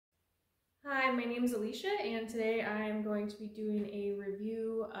Hi, my name is Alicia, and today I am going to be doing a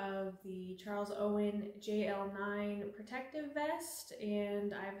review of the Charles Owen JL9 Protective Vest.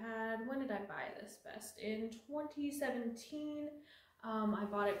 And when did I buy this vest? In 2017. I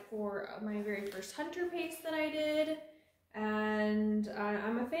bought it for my very first hunter pace that I did, and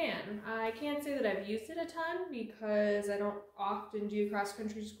I'm a fan. I can't say that I've used it a ton because I don't often do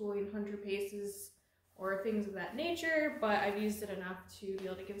cross-country schooling hunter paces or things of that nature, but I've used it enough to be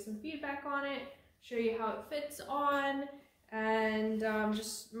able to give some feedback on it, show you how it fits on, and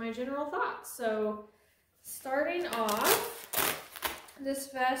just my general thoughts. So starting off, this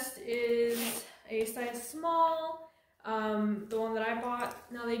vest is a size small, the one that I bought.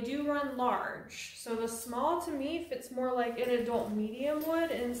 Now they do run large, so the small to me fits more like an adult medium would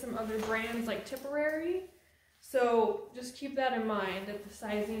in some other brands like Tipperary. So just keep that in mind, that the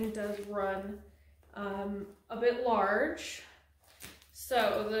sizing does run a bit large.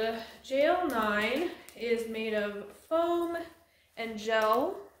 So the JL9 is made of foam and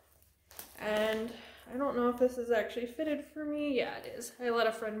gel, and I don't know if this is actually fitted for me. Yeah, it is. I let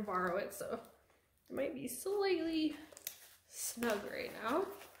a friend borrow it, so it might be slightly snug right now.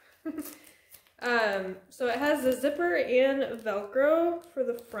 So it has a zipper and Velcro for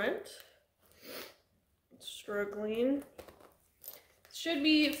the front. It's struggling.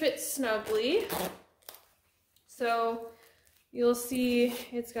 Should fit snugly. So you'll see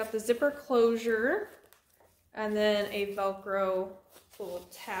it's got the zipper closure and then a Velcro little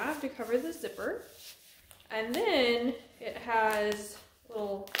tab to cover the zipper. And then it has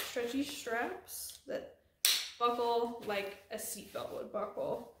little stretchy straps that buckle like a seatbelt would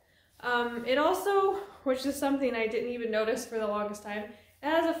buckle. It also, which is something I didn't even notice for the longest time, it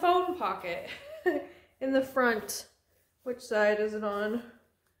has a phone pocket in the front. Which side is it on?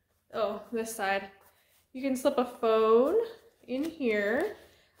 Oh, this side. You can slip a phone in here.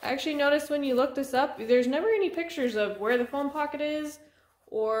 I actually noticed when you look this up, there's never any pictures of where the phone pocket is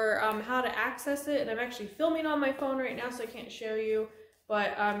or how to access it. And I'm actually filming on my phone right now, so I can't show you.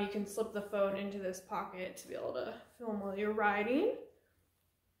 But you can slip the phone into this pocket to be able to film while you're riding.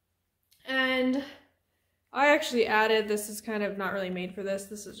 And I actually added, this is kind of not really made for this.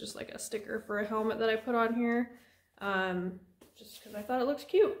 This is just like a sticker for a helmet that I put on here. Just because I thought it looks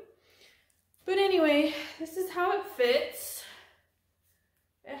cute. But anyway, this is how it fits.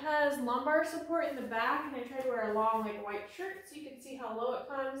 It has lumbar support in the back, and I tried to wear a long like white shirt so you can see how low it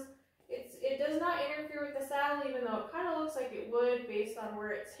comes. It does not interfere with the saddle, even though it kind of looks like it would based on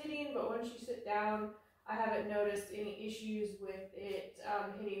where it's hitting, but once you sit down, I haven't noticed any issues with it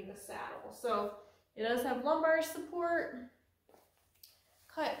hitting the saddle. So it does have lumbar support,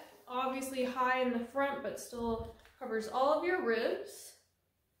 cut obviously high in the front, but still covers all of your ribs.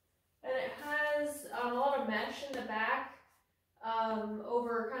 And it has a lot of mesh in the back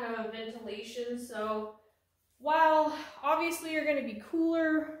over kind of a ventilation. So while obviously you're going to be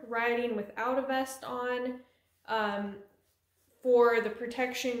cooler riding without a vest on, for the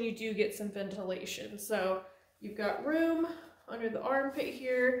protection you do get some ventilation. So you've got room under the armpit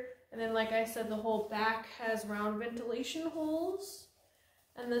here, and then like I said, the whole back has round ventilation holes.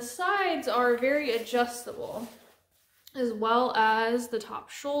 And the sides are very adjustable, as well as the top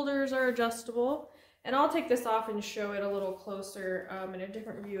shoulders are adjustable. And I'll take this off and show it a little closer in a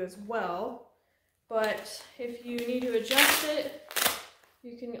different view as well. But if you need to adjust it,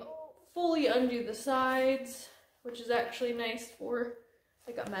 you can fully undo the sides, which is actually nice for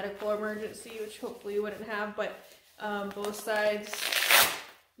like a medical emergency, which hopefully you wouldn't have, but both sides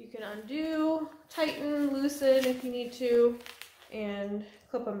you can undo, tighten, loosen if you need to, and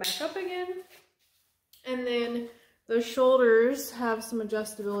clip them back up again. And then the shoulders have some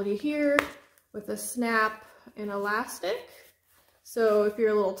adjustability here with a snap and elastic. So if you're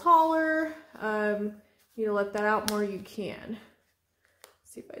a little taller, you need to let that out more, you can.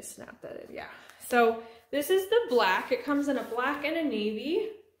 Let's see if I snap that in. Yeah. So this is the black. It comes in a black and a navy.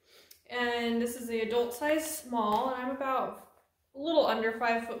 And this is the adult size small. And I'm about a little under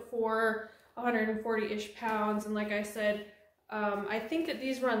 5'4", 140-ish pounds. And like I said, I think that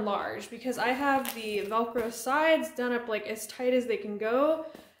these run large because I have the Velcro sides done up like as tight as they can go.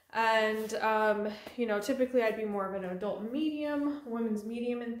 And, you know, typically I'd be more of an adult medium, women's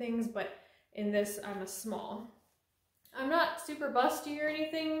medium and things, but in this I'm a small. I'm not super busty or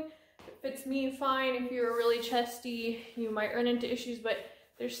anything. It fits me fine. If you're really chesty, you might run into issues, but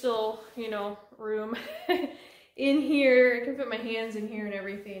there's still, you know, room in here. I can fit my hands in here and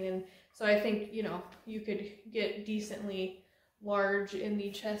everything. And so I think, you know, you could get decently large in the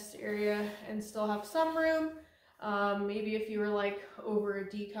chest area and still have some room. Maybe if you were like over a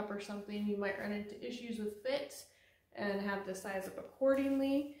D cup or something, you might run into issues with fit and have to size up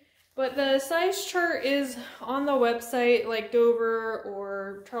accordingly. But the size chart is on the website, like Dover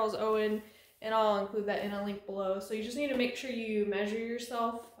or Charles Owen, and I'll include that in a link below. So you just need to make sure you measure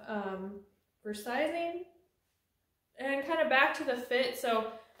yourself for sizing. And kind of back to the fit.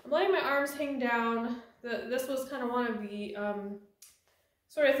 So I'm letting my arms hang down. This was kind of one of the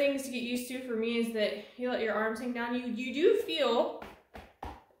sort of things to get used to for me, is that you let your arms hang down. You do feel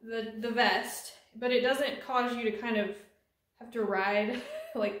the vest, but it doesn't cause you to kind of have to ride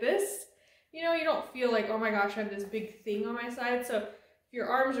like this. You know, you don't feel like, oh my gosh, I have this big thing on my side. So if your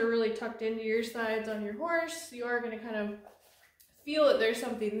arms are really tucked into your sides on your horse, you are going to kind of feel that there's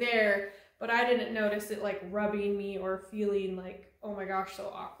something there, but I didn't notice it like rubbing me or feeling like, oh my gosh, so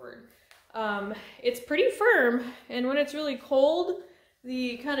awkward. It's pretty firm, and when it's really cold,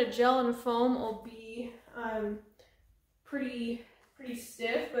 the kind of gel and foam will be pretty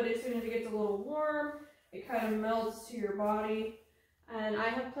stiff, but as soon as it gets a little warm, it kind of melts to your body. And I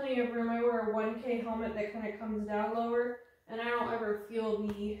have plenty of room. I wear a 1K helmet that kind of comes down lower, and I don't ever feel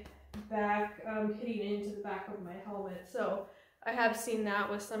the back hitting into the back of my helmet. So I have seen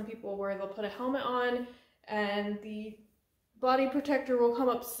that with some people where they'll put a helmet on and the body protector will come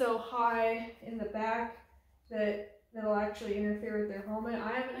up so high in the back that it'll actually interfere with their helmet.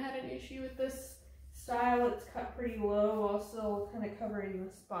 I haven't had an issue with this style. It's cut pretty low while still kind of covering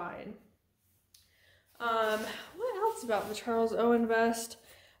the spine. What else about the Charles Owen vest?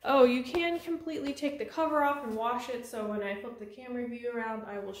 Oh, you can completely take the cover off and wash it, so when I flip the camera view around,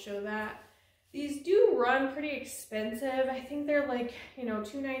 I will show that. These do run pretty expensive. I think they're like, you know,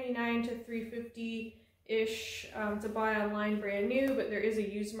 $2.99 to $3.50-ish to buy online brand new, but there is a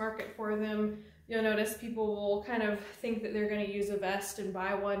used market for them. You'll notice people will kind of think that they're going to use a vest and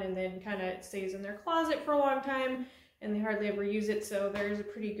buy one, and then kind of stays in their closet for a long time, and they hardly ever use it. So there's a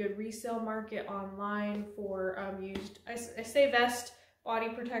pretty good resale market online for used, I say vest, body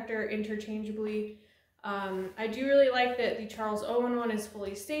protector interchangeably. I do really like that the Charles Owen one is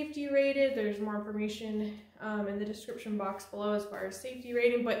fully safety rated. There's more information in the description box below as far as safety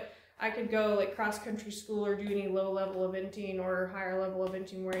rating, but I could go like cross-country school or do any low-level eventing or higher-level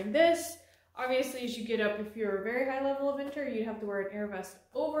eventing wearing this. Obviously, as you get up, if you're a very high-level eventer, you'd have to wear an air vest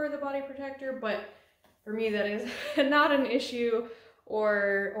over the body protector, but for me, that is not an issue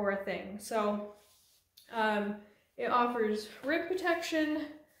or a thing. So it offers rib protection,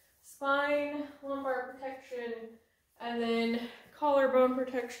 spine, lumbar protection, and then collarbone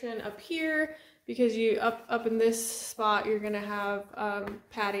protection up here, because you up in this spot you're gonna have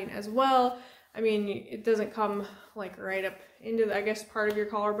padding as well. I mean, it doesn't come like right up into the, I guess part of your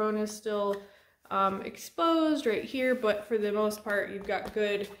collarbone is still exposed right here, but for the most part you've got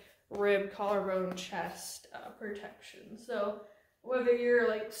good rib, collarbone, chest protection. So whether you're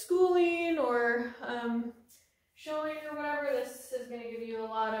like schooling or showing or whatever, this is going to give you a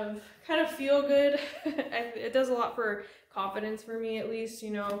lot of kind of feel good. It does a lot for confidence for me, at least,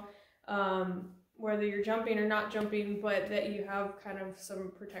 you know, whether you're jumping or not jumping, but that you have kind of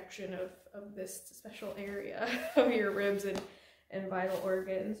some protection of this special area of your ribs and vital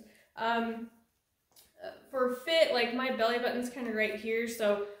organs. For fit, like my belly button's kind of right here,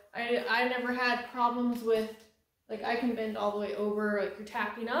 so I never had problems with, like, I can bend all the way over, like you're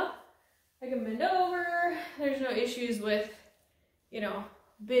tacking up. I can bend over. There's no issues with, you know,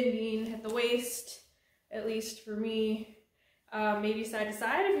 bending at the waist, at least for me. Maybe side to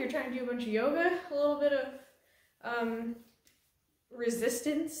side if you're trying to do a bunch of yoga, a little bit of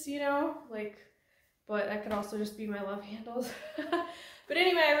resistance, you know, like, but that could also just be my love handles. But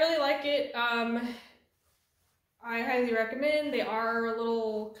anyway, I really like it. I highly recommend. They are a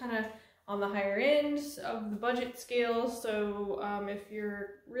little kind of on the higher end of the budget scale, so if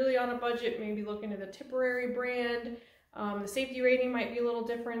you're really on a budget, maybe look into the Tipperary brand. The safety rating might be a little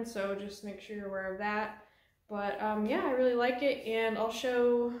different, so just make sure you're aware of that. But yeah, I really like it, and I'll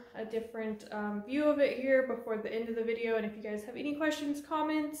show a different view of it here before the end of the video. And if you guys have any questions,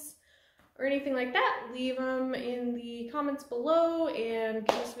 comments, or anything like that, leave them in the comments below, and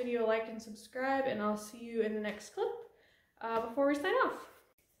give this video a like and subscribe, and I'll see you in the next clip before we sign off.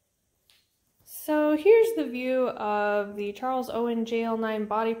 So here's the view of the Charles Owen JL9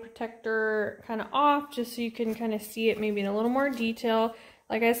 body protector kind of off, just so you can kind of see it maybe in a little more detail.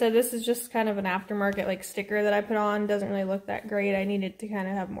 Like I said, this is just kind of an aftermarket like sticker that I put on. Doesn't really look that great. I needed to kind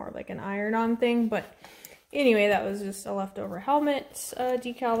of have more like an iron-on thing, but anyway, that was just a leftover helmet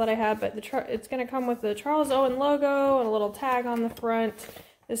decal that I had. But it's going to come with the Charles Owen logo and a little tag on the front.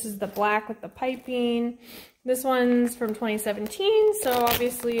 This is the black with the piping. This one's from 2017, so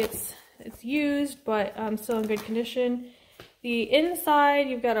obviously it's used, but still in good condition. The inside,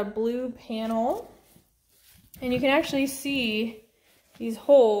 you've got a blue panel, and you can actually see these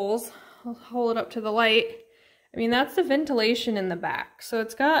holes, I'll hold it up to the light. I mean, that's the ventilation in the back. So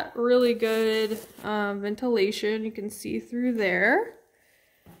it's got really good ventilation. You can see through there.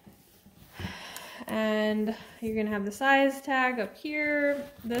 And you're gonna have the size tag up here.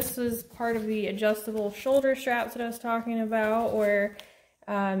 This is part of the adjustable shoulder straps that I was talking about, where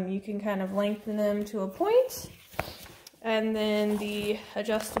you can kind of lengthen them to a point. And then the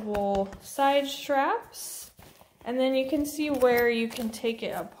adjustable side straps. And then you can see where you can take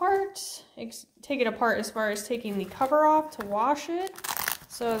it apart. Take it apart as far as taking the cover off to wash it.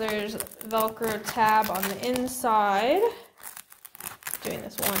 So there's Velcro tab on the inside. Doing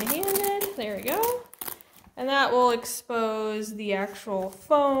this one-handed, there we go. And that will expose the actual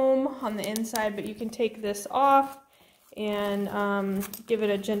foam on the inside, but you can take this off and give it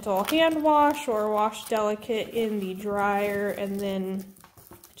a gentle hand wash or wash delicate in the dryer and then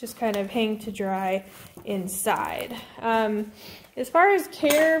just kind of hang to dry inside. As far as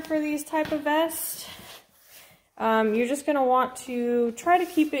care for these type of vests, you're just going to want to try to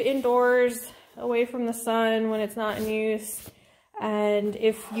keep it indoors, away from the sun when it's not in use. And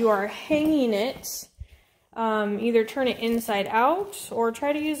if you are hanging it, either turn it inside out or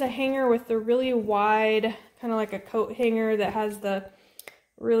try to use a hanger with the really wide, kind of like a coat hanger that has the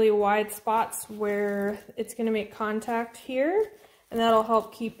really wide spots where it's going to make contact here. And that'll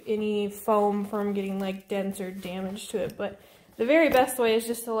help keep any foam from getting like dents or damage to it. But the very best way is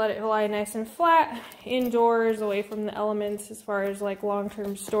just to let it lie nice and flat, indoors, away from the elements as far as like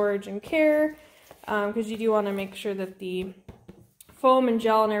long-term storage and care. Because you do want to make sure that the foam and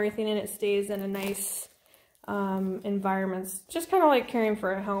gel and everything in it stays in a nice environment. It's just kind of like caring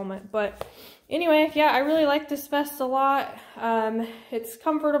for a helmet. But anyway, yeah, I really like this vest a lot. It's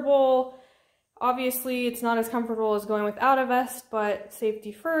comfortable. Obviously, it's not as comfortable as going without a vest, but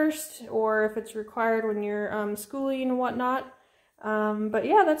safety first, or if it's required when you're schooling and whatnot. But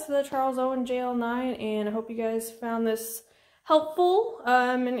yeah, that's the Charles Owen JL9, and I hope you guys found this helpful.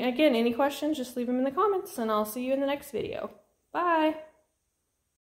 And again, any questions, just leave them in the comments, and I'll see you in the next video. Bye!